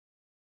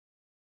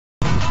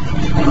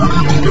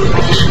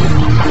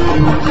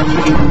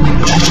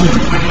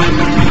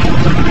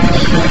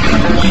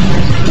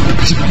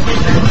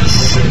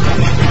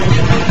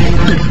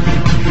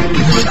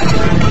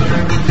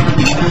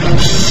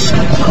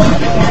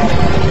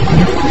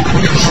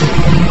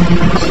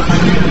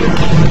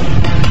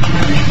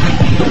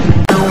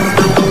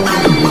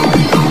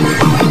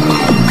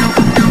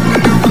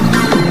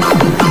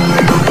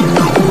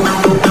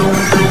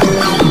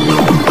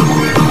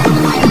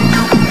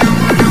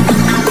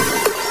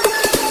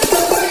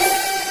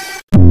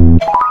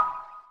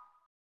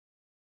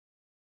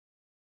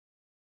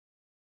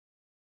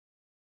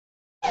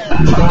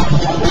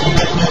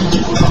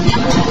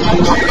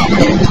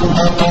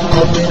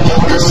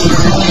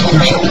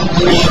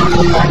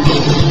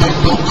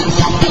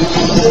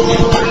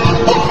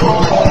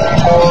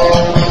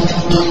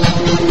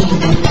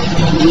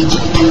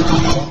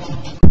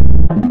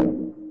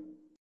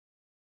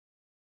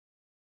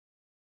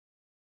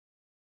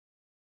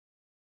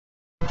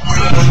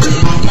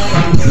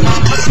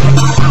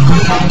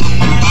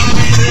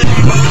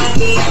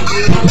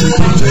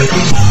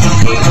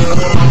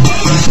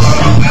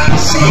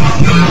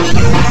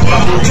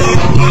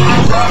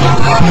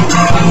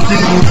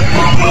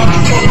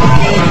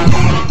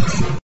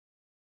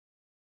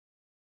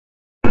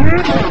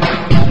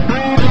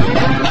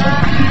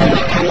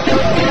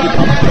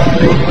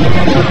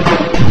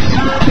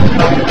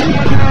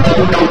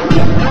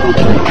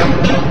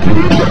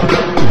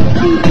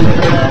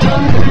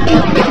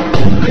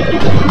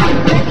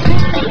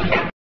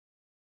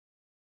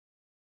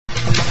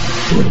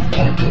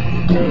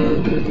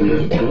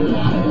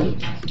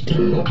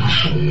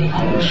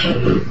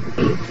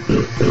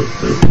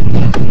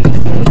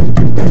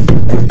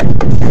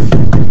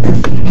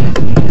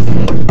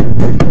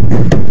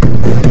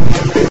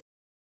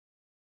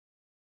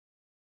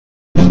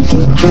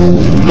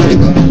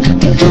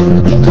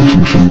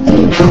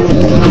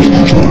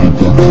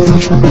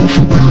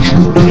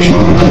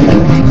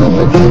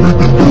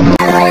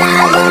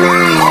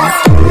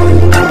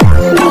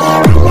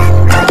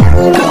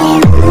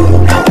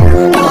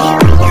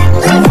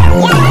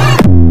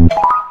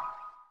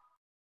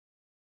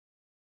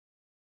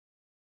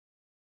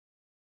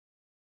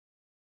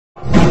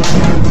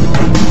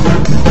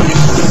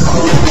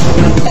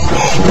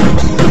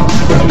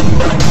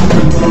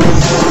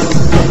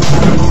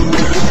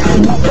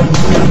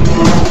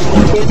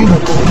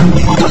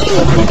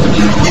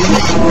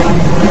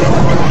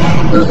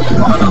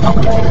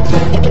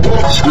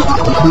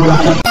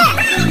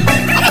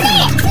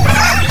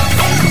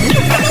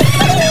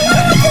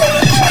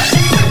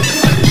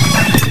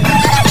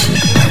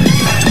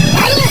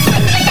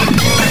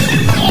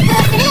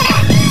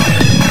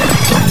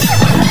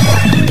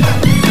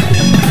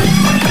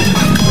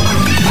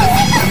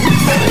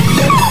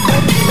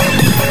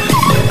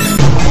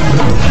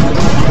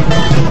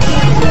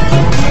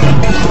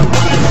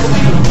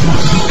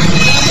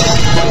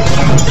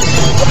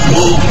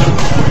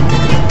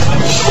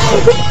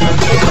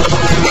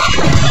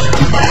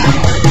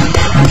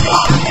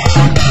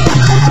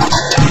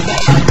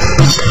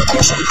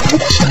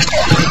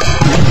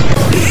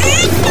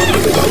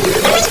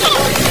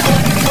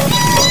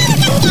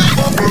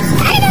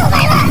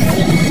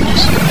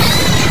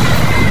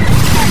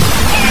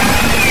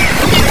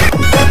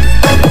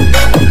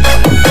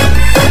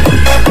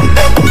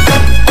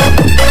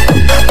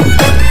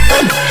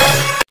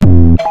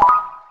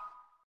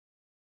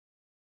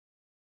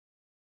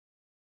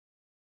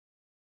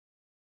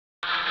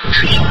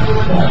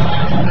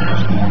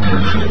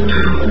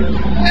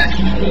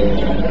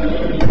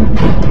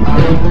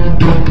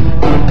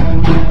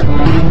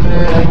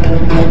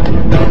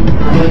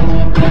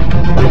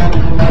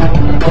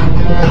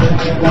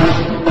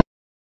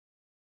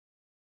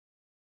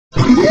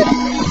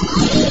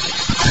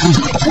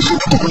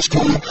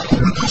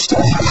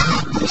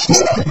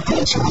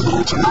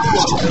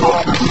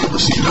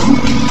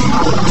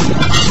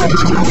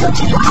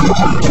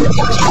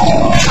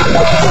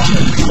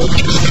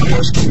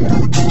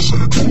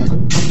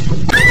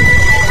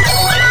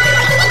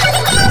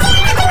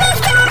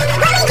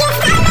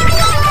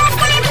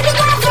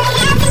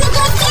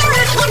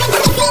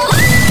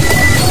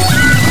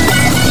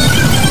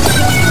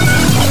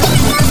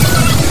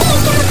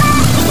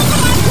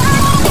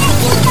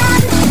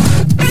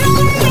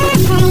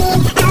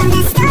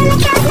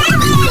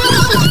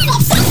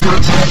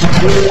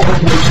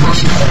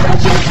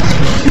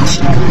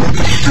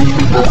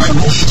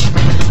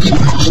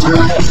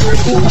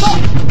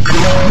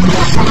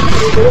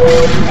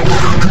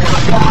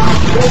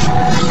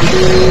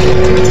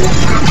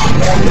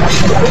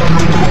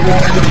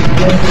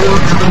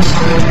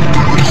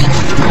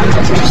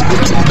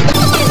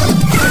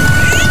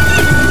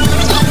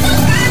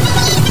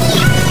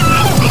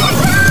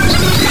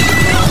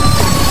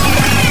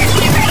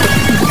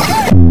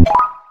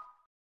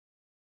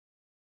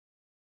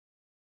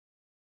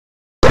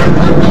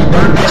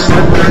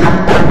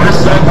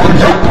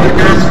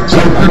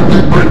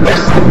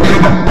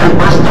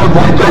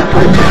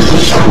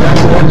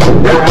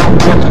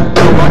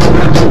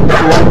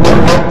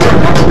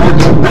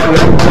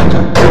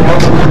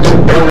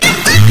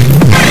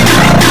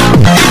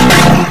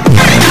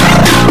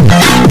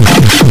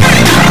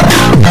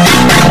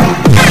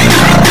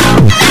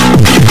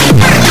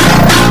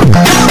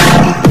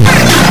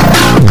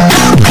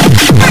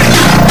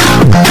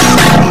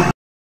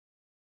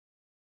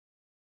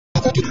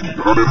そ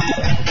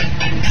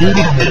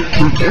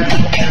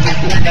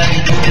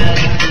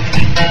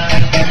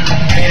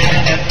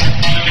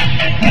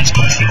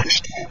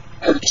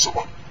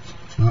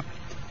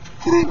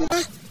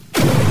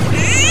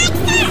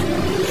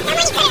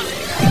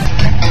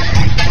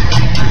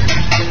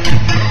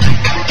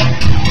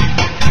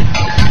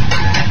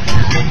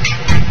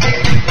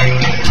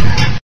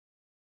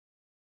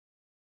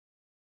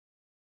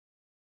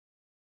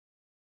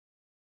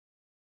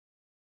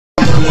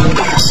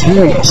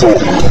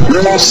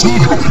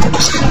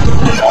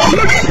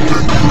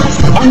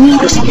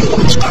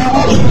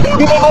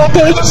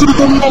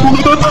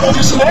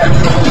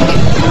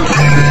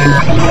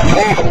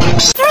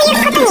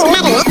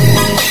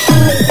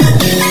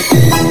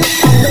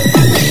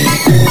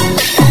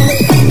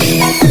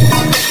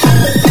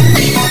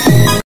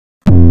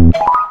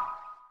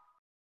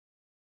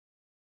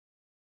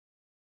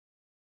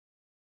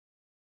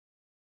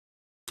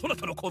な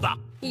たの子だ。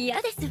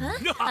嫌ですわ。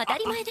当た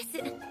り前です。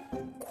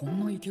こ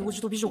んなイケオジ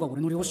と美女が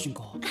俺の両親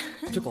か。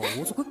てか王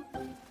族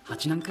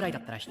？8男くらいだ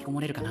ったら引きこ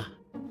もれるかな。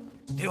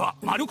では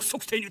魔力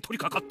測定に取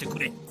り掛かってく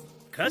れ。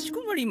かし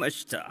こまりま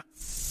した。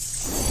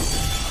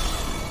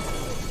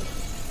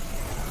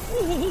お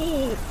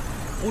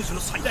お、王子の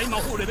最大魔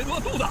法レベルは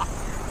どうだ。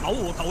魔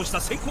王を倒し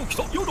た先行機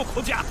と世の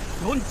子じゃ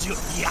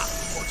40いや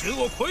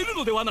50を超える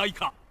のではない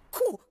か。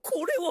こ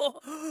れは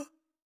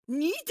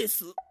2で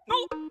すの。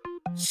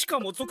しか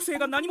も属性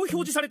が何も表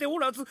示されてお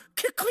らず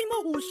結界魔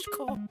法し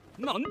か。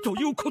なんと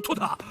いうこと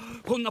だ。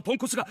こんなポン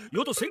コツが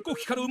世と先行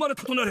機から生まれ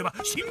たとなれば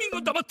市民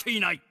が黙ってい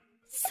ない。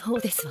そ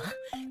うですわ。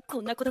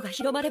こんなことが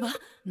広まれば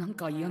なん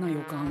か嫌な予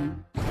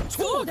感。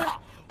そう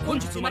だ、本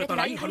日生まれた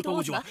ラインハルト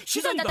王子は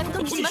死産だったこと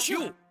にし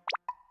よう。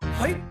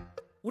はい、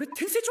俺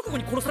転生直後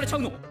に殺されちゃ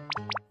うの？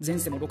前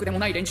世もろくでも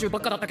ない連中ば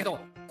っかだったけど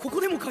ここ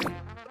でもかよ。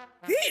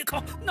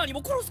か何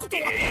も殺すこと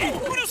は。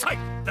うるさい。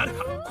誰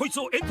かこいつ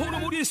を遠方の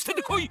森へ捨て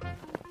てこい。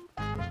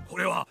こ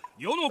れは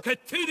世の決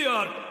定で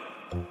ある。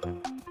ど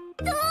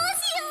うしよ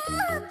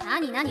う。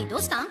何ど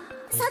うしたん？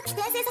さっき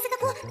転生させた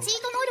子、チ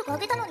ート能力上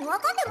げたのに分かっ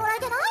てもらえ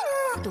てない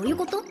の。どういう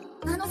こと？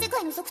あの世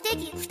界の測定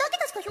器2桁しか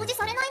表示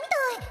されないみ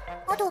た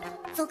い。あと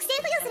属性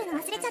付与するの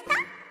忘れちゃっ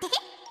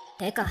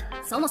た。てか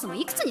そもそも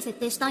いくつに設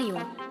定したんよ。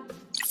1002。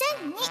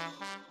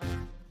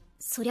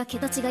そりゃ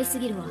桁違いす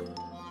ぎるわ。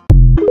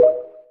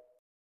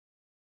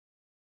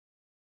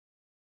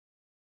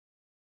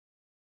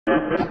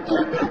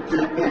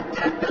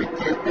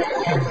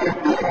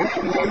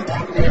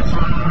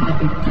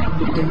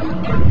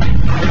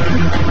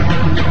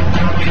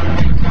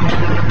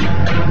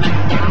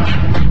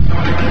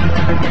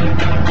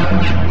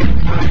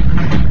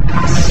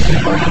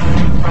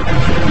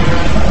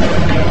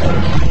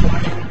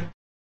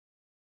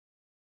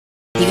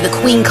The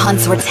Queen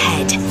Consort's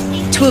head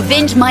to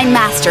avenge my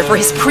master for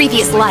his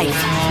previous life.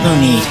 No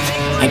need.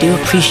 I do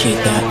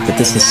appreciate that, but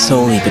this is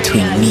solely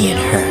between me and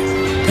her.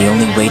 The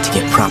only way to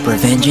get proper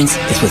vengeance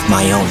is with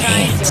my own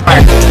hands. What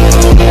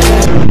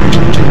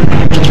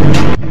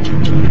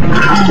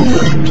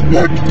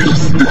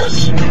is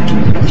this?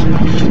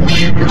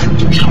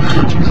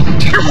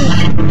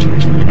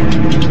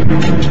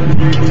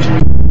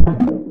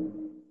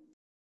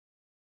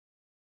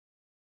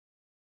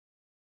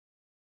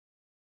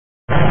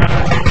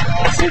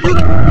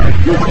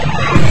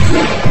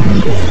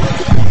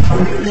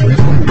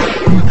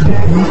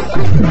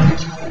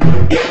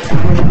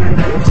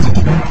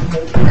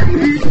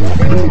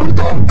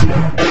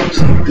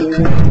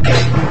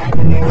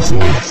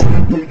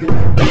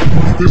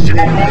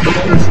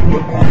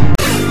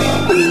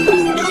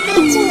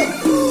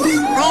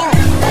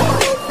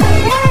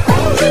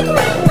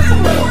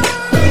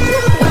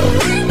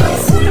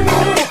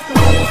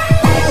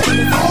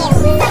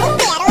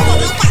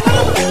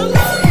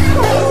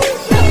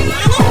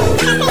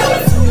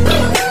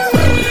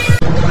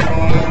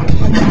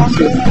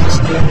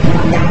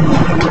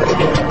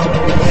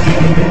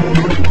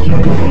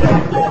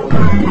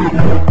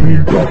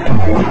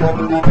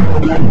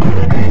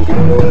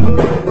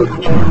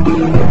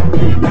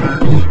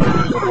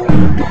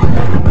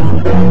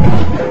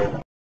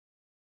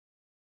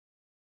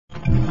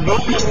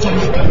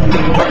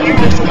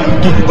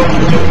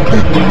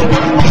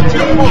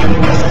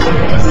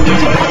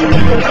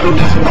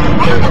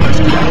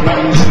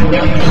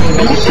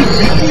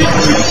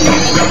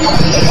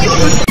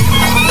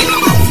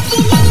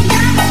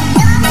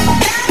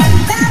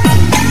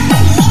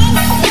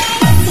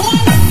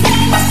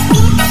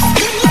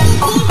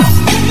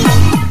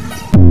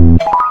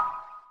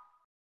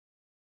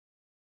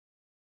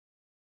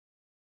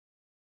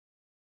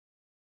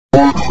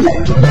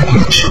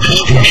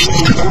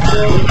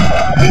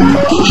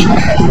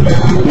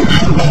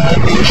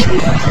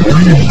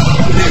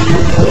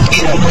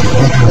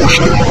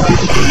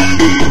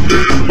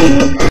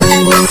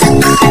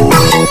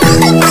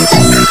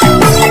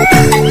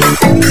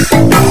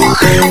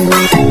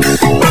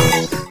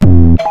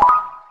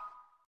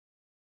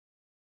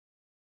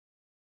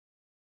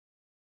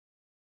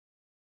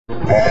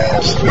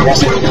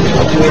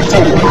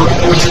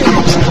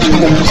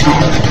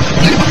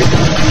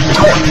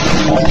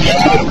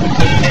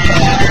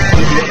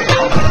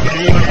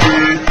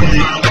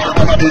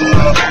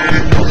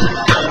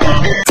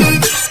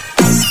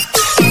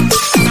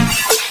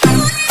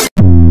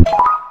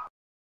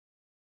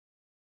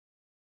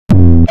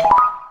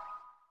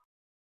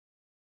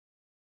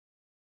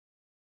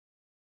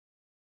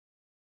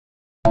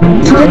 と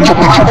にか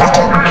く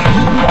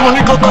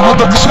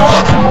私は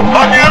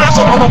アニエレ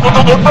様のこ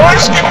とが大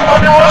好きにな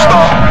りまし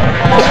た。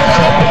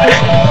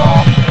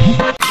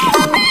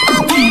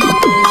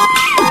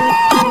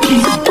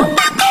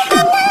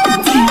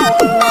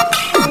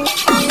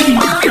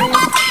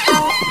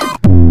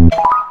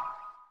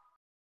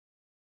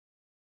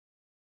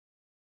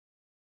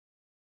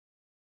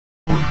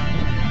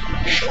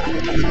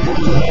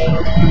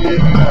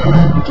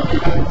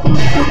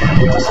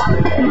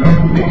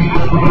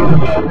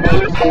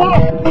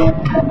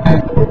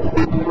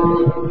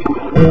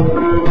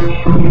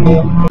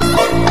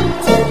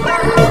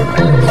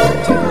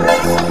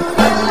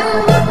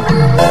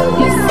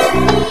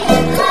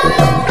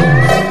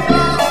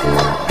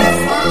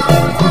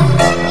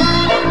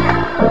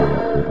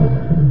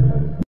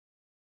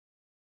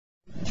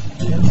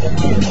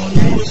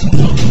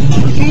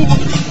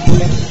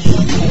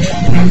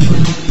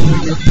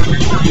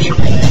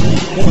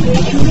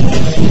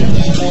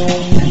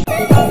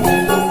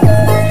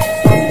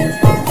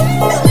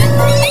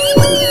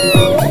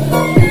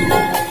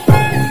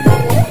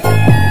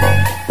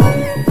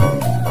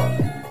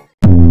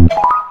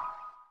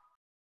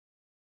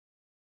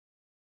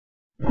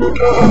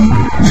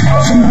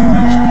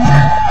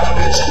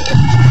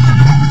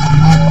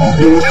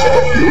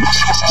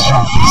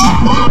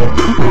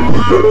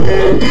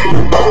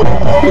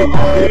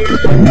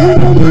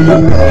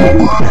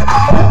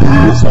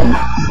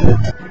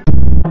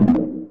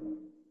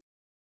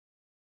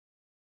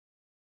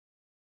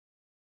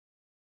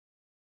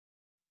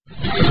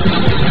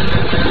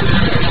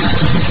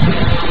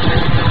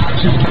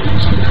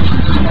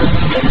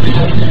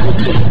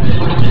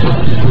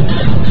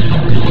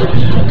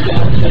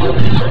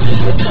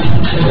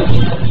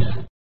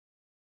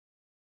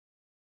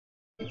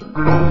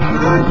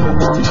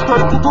したい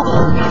こと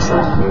があります。ア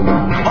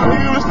ニエ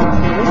レ様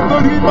にお二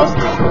人います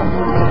か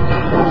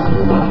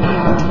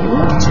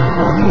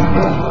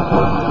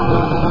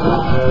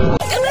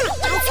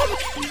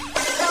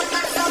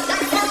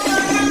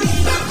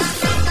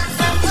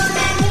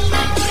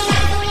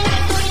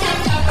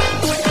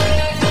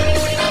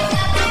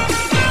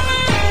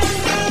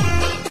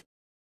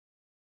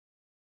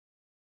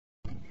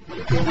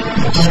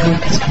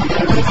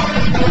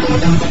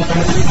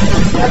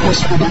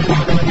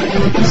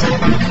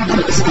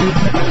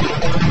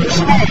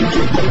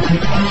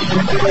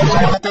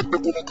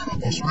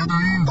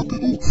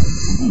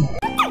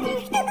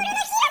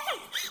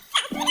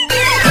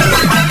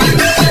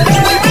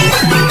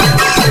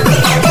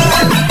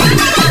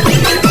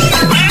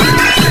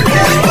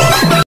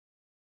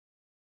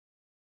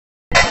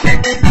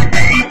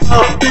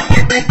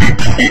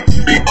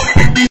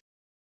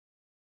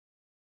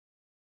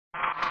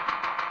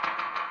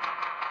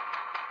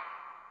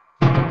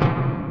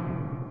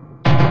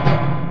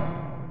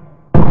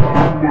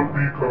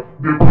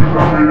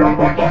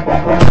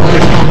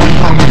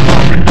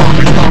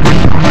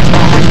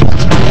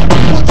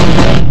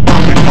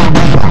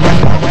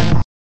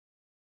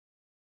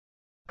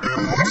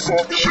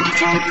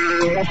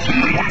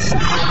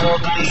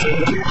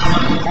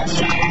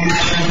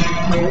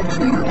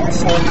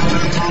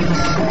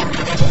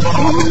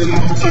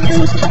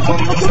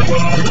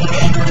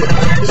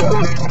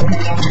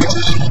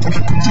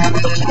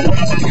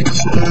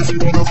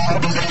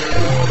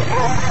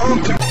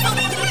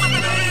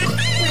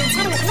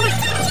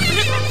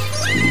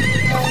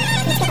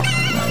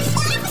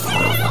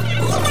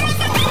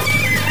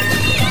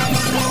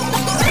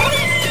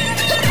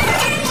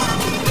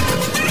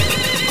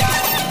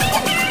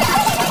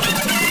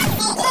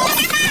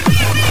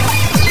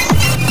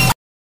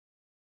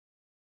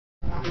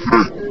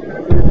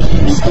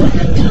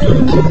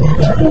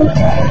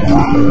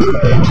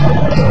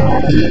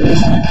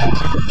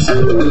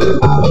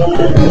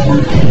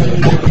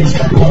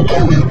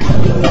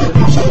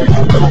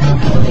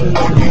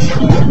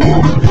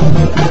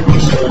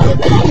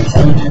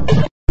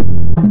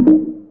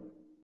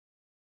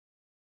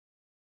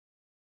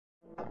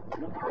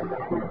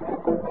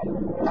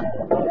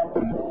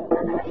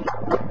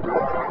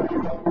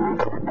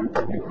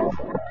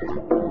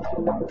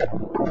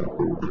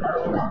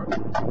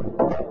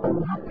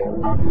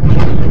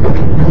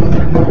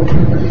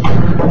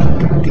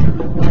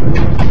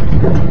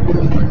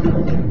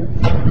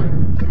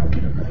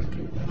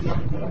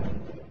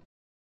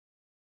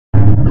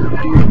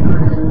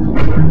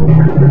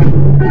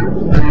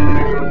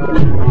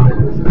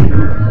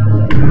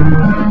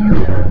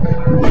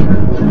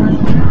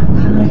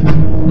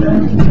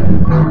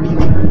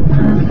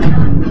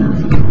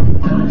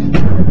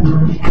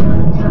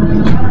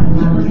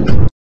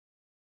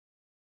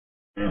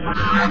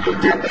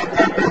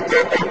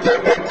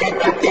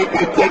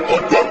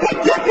？What?